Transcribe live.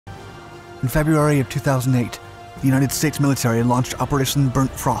In February of 2008, the United States military launched Operation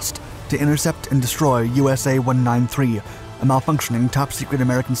Burnt Frost to intercept and destroy USA-193, a malfunctioning top-secret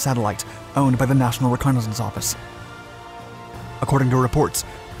American satellite owned by the National Reconnaissance Office. According to reports,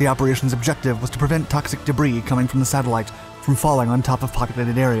 the operation's objective was to prevent toxic debris coming from the satellite from falling on top of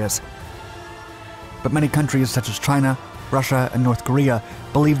populated areas. But many countries such as China, Russia, and North Korea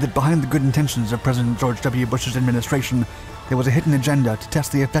believed that behind the good intentions of President George W. Bush's administration, there was a hidden agenda to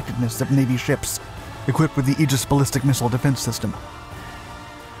test the effectiveness of Navy ships equipped with the Aegis Ballistic Missile Defense system.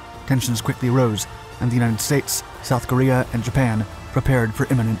 Tensions quickly rose, and the United States, South Korea, and Japan prepared for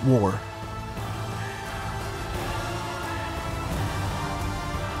imminent war.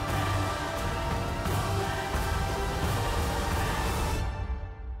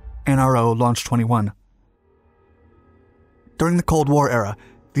 NRO Launch 21. During the Cold War era,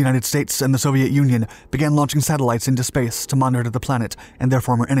 the United States and the Soviet Union began launching satellites into space to monitor the planet and their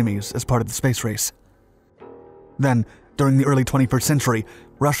former enemies as part of the space race. Then, during the early 21st century,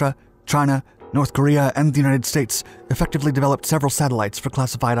 Russia, China, North Korea, and the United States effectively developed several satellites for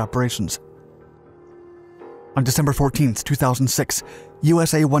classified operations. On December 14, 2006,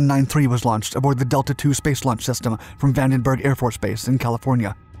 USA-193 was launched aboard the Delta II space launch system from Vandenberg Air Force Base in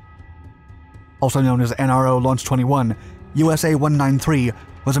California. Also known as NRO Launch 21, USA-193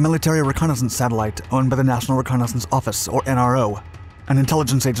 was a military reconnaissance satellite owned by the National Reconnaissance Office, or NRO, an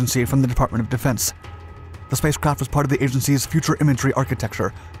intelligence agency from the Department of Defense. The spacecraft was part of the agency's Future Imagery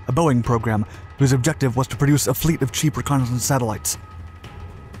Architecture, a Boeing program whose objective was to produce a fleet of cheap reconnaissance satellites.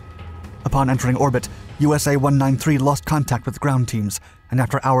 Upon entering orbit, USA-193 lost contact with ground teams, and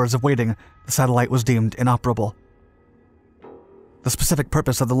after hours of waiting, the satellite was deemed inoperable. The specific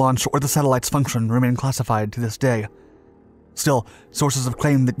purpose of the launch or the satellite's function remain classified to this day. Still, sources have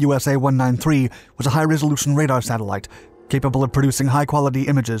claimed that USA-193 was a high-resolution radar satellite capable of producing high-quality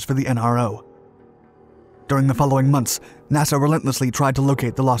images for the NRO. During the following months, NASA relentlessly tried to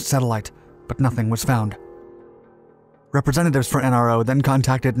locate the lost satellite, but nothing was found. Representatives for NRO then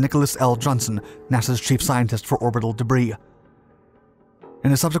contacted Nicholas L. Johnson, NASA's chief scientist for orbital debris.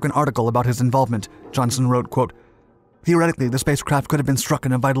 In a subsequent article about his involvement, Johnson wrote, quote, "Theoretically, the spacecraft could have been struck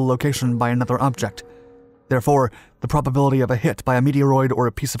in a vital location by another object. Therefore, the probability of a hit by a meteoroid or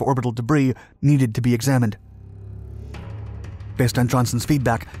a piece of orbital debris needed to be examined." Based on Johnson's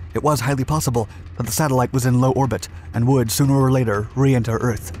feedback, it was highly possible that the satellite was in low orbit and would, sooner or later, re-enter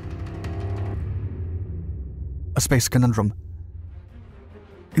Earth. A space conundrum.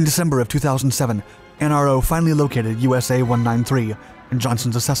 In December of 2007, NRO finally located USA-193, and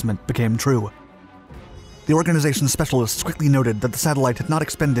Johnson's assessment became true. The organization's specialists quickly noted that the satellite had not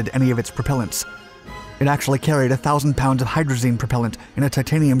expended any of its propellants. It actually carried 1,000 pounds of hydrazine propellant in a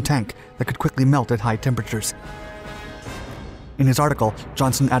titanium tank that could quickly melt at high temperatures. In his article,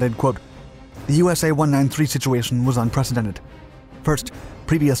 Johnson added, quote, "The USA-193 situation was unprecedented. First,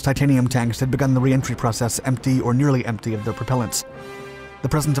 previous titanium tanks had begun the re-entry process empty or nearly empty of their propellants. The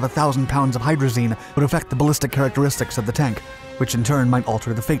presence of 1,000 pounds of hydrazine would affect the ballistic characteristics of the tank, which in turn might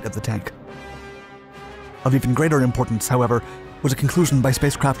alter the fate of the tank. Of even greater importance, however, was a conclusion by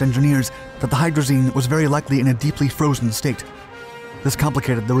spacecraft engineers that the hydrazine was very likely in a deeply frozen state. This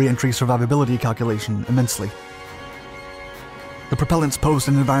complicated the re-entry survivability calculation immensely. The propellants posed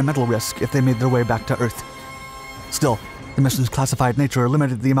an environmental risk if they made their way back to Earth. Still, the mission's classified nature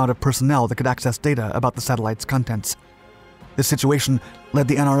limited the amount of personnel that could access data about the satellite's contents. This situation led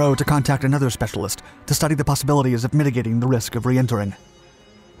the NRO to contact another specialist to study the possibilities of mitigating the risk of re-entering.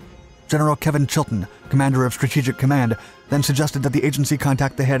 General Kevin Chilton, commander of Strategic Command, then suggested that the agency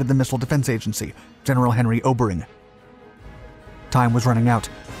contact the head of the Missile Defense Agency, General Henry Obering. Time was running out,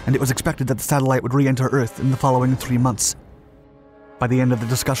 and it was expected that the satellite would re-enter Earth in the following 3 months. By the end of the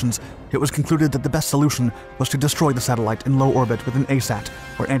discussions, it was concluded that the best solution was to destroy the satellite in low orbit with an ASAT,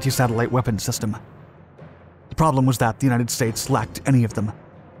 or anti-satellite weapons system. The problem was that the United States lacked any of them.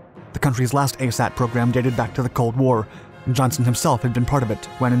 The country's last ASAT program dated back to the Cold War, and Johnson himself had been part of it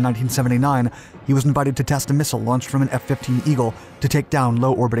when, in 1979, he was invited to test a missile launched from an F-15 Eagle to take down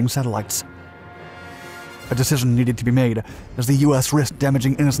low-orbiting satellites. A decision needed to be made, as the U.S. risked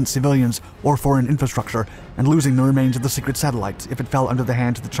damaging innocent civilians or foreign infrastructure and losing the remains of the secret satellite if it fell under the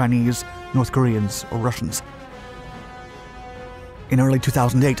hands of the Chinese, North Koreans, or Russians. In early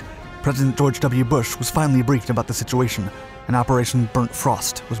 2008, President George W. Bush was finally briefed about the situation, and Operation Burnt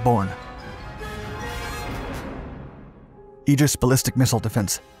Frost was born. Aegis Ballistic Missile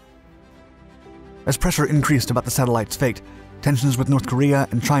Defense. As pressure increased about the satellite's fate, tensions with North Korea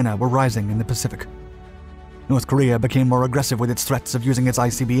and China were rising in the Pacific. North Korea became more aggressive with its threats of using its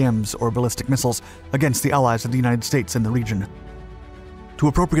ICBMs, or ballistic missiles, against the allies of the United States in the region. To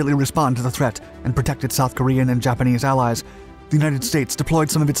appropriately respond to the threat and protect its South Korean and Japanese allies, the United States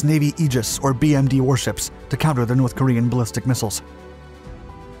deployed some of its Navy Aegis or BMD warships to counter the North Korean ballistic missiles.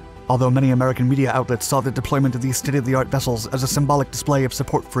 Although many American media outlets saw the deployment of these state-of-the-art vessels as a symbolic display of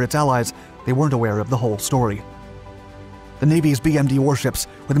support for its allies, they weren't aware of the whole story. The Navy's BMD warships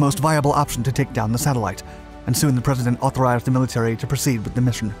were the most viable option to take down the satellite, and soon the President authorized the military to proceed with the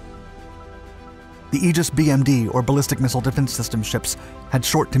mission. The Aegis BMD, or Ballistic Missile Defense System ships, had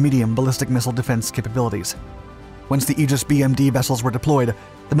short to medium ballistic missile defense capabilities. Once the Aegis BMD vessels were deployed,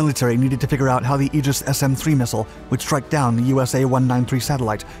 the military needed to figure out how the Aegis SM-3 missile would strike down the USA-193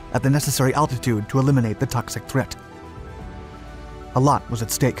 satellite at the necessary altitude to eliminate the toxic threat. A lot was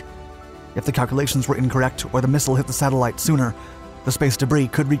at stake. If the calculations were incorrect or the missile hit the satellite sooner, the space debris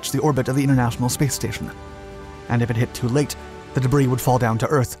could reach the orbit of the International Space Station. And if it hit too late, the debris would fall down to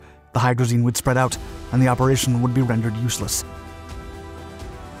Earth, the hydrazine would spread out, and the operation would be rendered useless.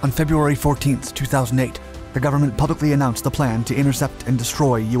 On February 14, 2008, the government publicly announced the plan to intercept and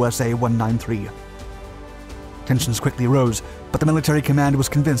destroy USA-193. Tensions quickly rose, but the military command was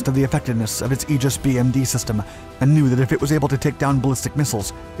convinced of the effectiveness of its Aegis BMD system and knew that if it was able to take down ballistic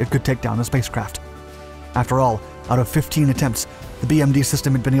missiles, it could take down a spacecraft. After all, out of 15 attempts, the BMD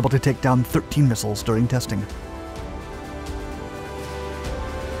system had been able to take down 13 missiles during testing.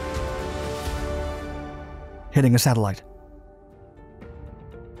 Hitting a satellite.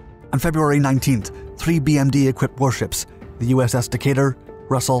 On February 19th, 3 BMD-equipped warships, the USS Decatur,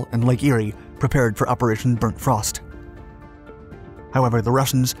 Russell, and Lake Erie, prepared for Operation Burnt Frost. However, the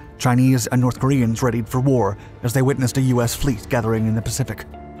Russians, Chinese, and North Koreans readied for war as they witnessed a US fleet gathering in the Pacific.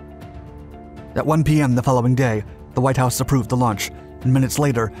 At 1 p.m. the following day, the White House approved the launch, and minutes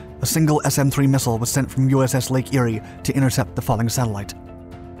later, a single SM-3 missile was sent from USS Lake Erie to intercept the falling satellite.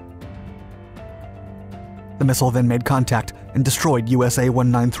 The missile then made contact and destroyed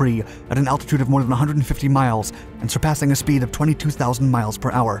USA-193 at an altitude of more than 150 miles and surpassing a speed of 22,000 miles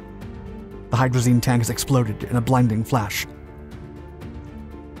per hour. The hydrazine tanks exploded in a blinding flash.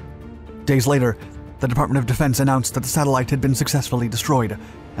 Days later, the Department of Defense announced that the satellite had been successfully destroyed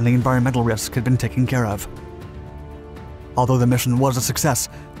and the environmental risk had been taken care of. Although the mission was a success,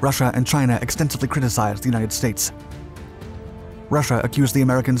 Russia and China extensively criticized the United States. Russia accused the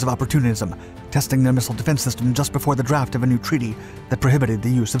Americans of opportunism, testing their missile defense system just before the draft of a new treaty that prohibited the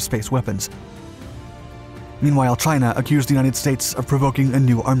use of space weapons. Meanwhile, China accused the United States of provoking a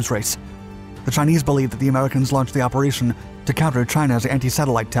new arms race. The Chinese believed that the Americans launched the operation to counter China's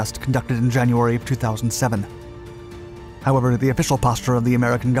anti-satellite test conducted in January of 2007. However, the official posture of the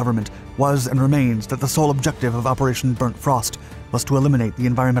American government was and remains that the sole objective of Operation Burnt Frost was to eliminate the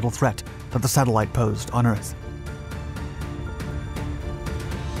environmental threat that the satellite posed on Earth.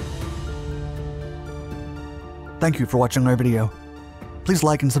 Thank you for watching our video. Please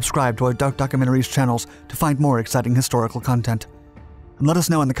like and subscribe to our Dark Documentaries channels to find more exciting historical content. And let us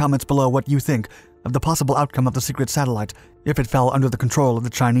know in the comments below what you think of the possible outcome of the secret satellite if it fell under the control of the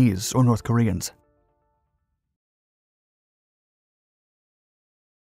Chinese or North Koreans.